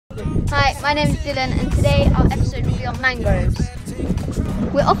Hi, my name is Dylan and today our episode will be on mangroves.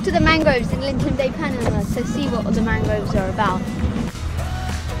 We're off to the mangroves in Lincoln Bay, Panama to see what the mangroves are about.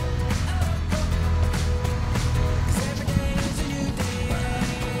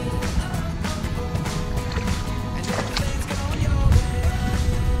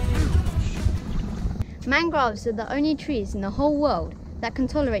 Mangroves are the only trees in the whole world that can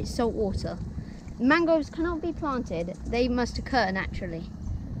tolerate salt water. Mangroves cannot be planted, they must occur naturally.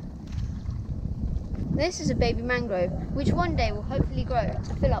 This is a baby mangrove, which one day will hopefully grow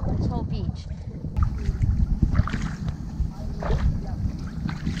to fill up this whole beach.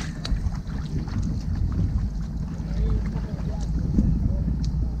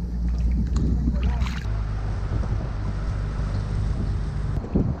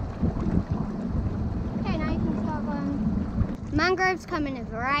 Okay, now you can start going. Mangroves come in a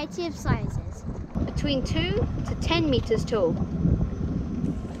variety of sizes, Between 2 to 10 meters tall.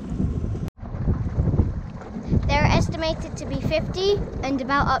 there are estimated to be 50 and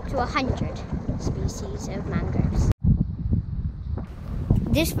about up to 100 species of mangroves.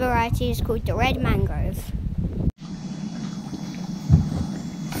 This variety is called the red mangrove.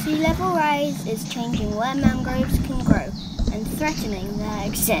 Sea level rise is changing where mangroves can grow and threatening their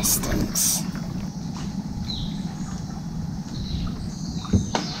existence.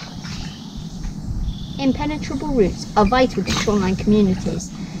 Impenetrable roots are vital to shoreline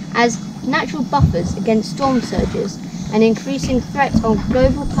communities as natural buffers against storm surges and increasing threat of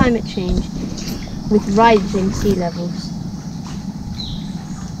global climate change with rising sea levels.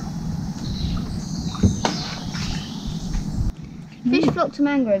 Fish flock to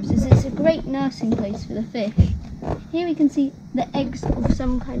mangroves as it's a great nursing place for the fish. Here we can see the eggs of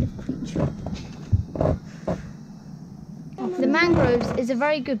some kind of creature. The mangroves is a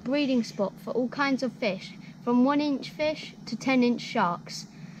very good breeding spot for all kinds of fish, from 1-inch fish to 10-inch sharks.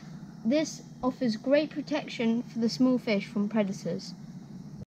 This offers great protection for the small fish from predators.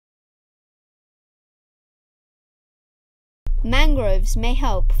 Mangroves may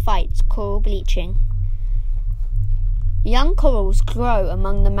help fight coral bleaching. Young corals grow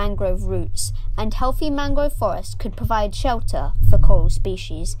among the mangrove roots, and healthy mangrove forests could provide shelter for coral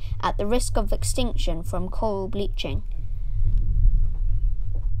species at the risk of extinction from coral bleaching.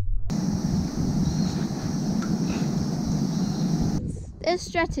 Their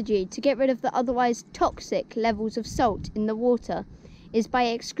strategy to get rid of the otherwise toxic levels of salt in the water is by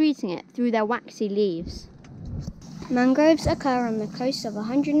excreting it through their waxy leaves. Mangroves occur on the coasts of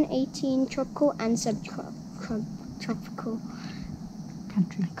 118 tropical and subtropical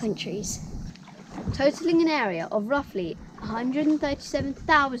countries. Totaling an area of roughly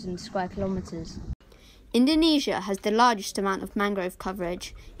 137,000 square kilometres. Indonesia has the largest amount of mangrove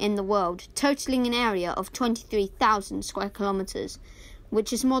coverage in the world, totaling an area of 23,000 square kilometres,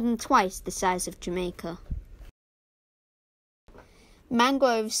 which is more than twice the size of Jamaica.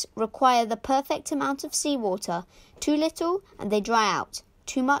 Mangroves require the perfect amount of seawater. Too little and they dry out,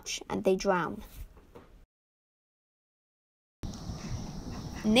 too much and they drown.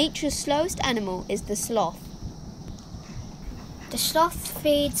 Nature's slowest animal is the sloth. The sloth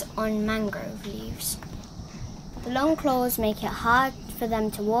feeds on mangrove leaves. The long claws make it hard for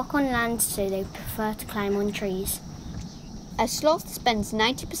them to walk on land, so they prefer to climb on trees. A sloth spends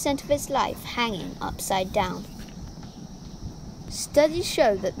 90% of its life hanging upside down. Studies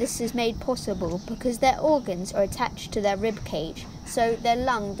show that this is made possible because their organs are attached to their rib cage, so their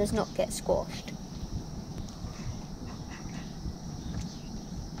lung does not get squashed.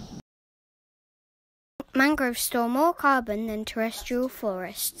 Mangroves store more carbon than terrestrial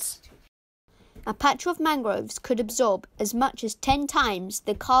forests. A patch of mangroves could absorb as much as 10 times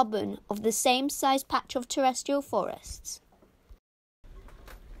the carbon of the same size patch of terrestrial forests.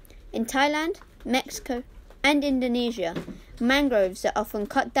 In Thailand, Mexico, and Indonesia, mangroves are often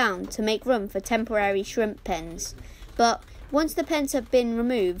cut down to make room for temporary shrimp pens. But once the pens have been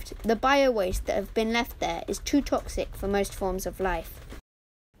removed, the bio-waste that have been left there is too toxic for most forms of life.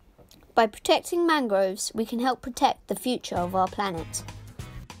 By protecting mangroves, we can help protect the future of our planet.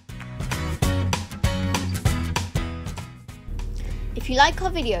 If you like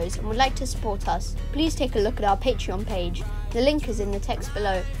our videos and would like to support us, please take a look at our Patreon page. The link is in the text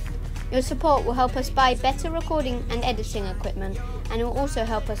below. Your support will help us buy better recording and editing equipment, and it will also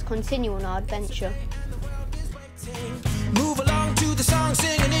help us continue on our adventure.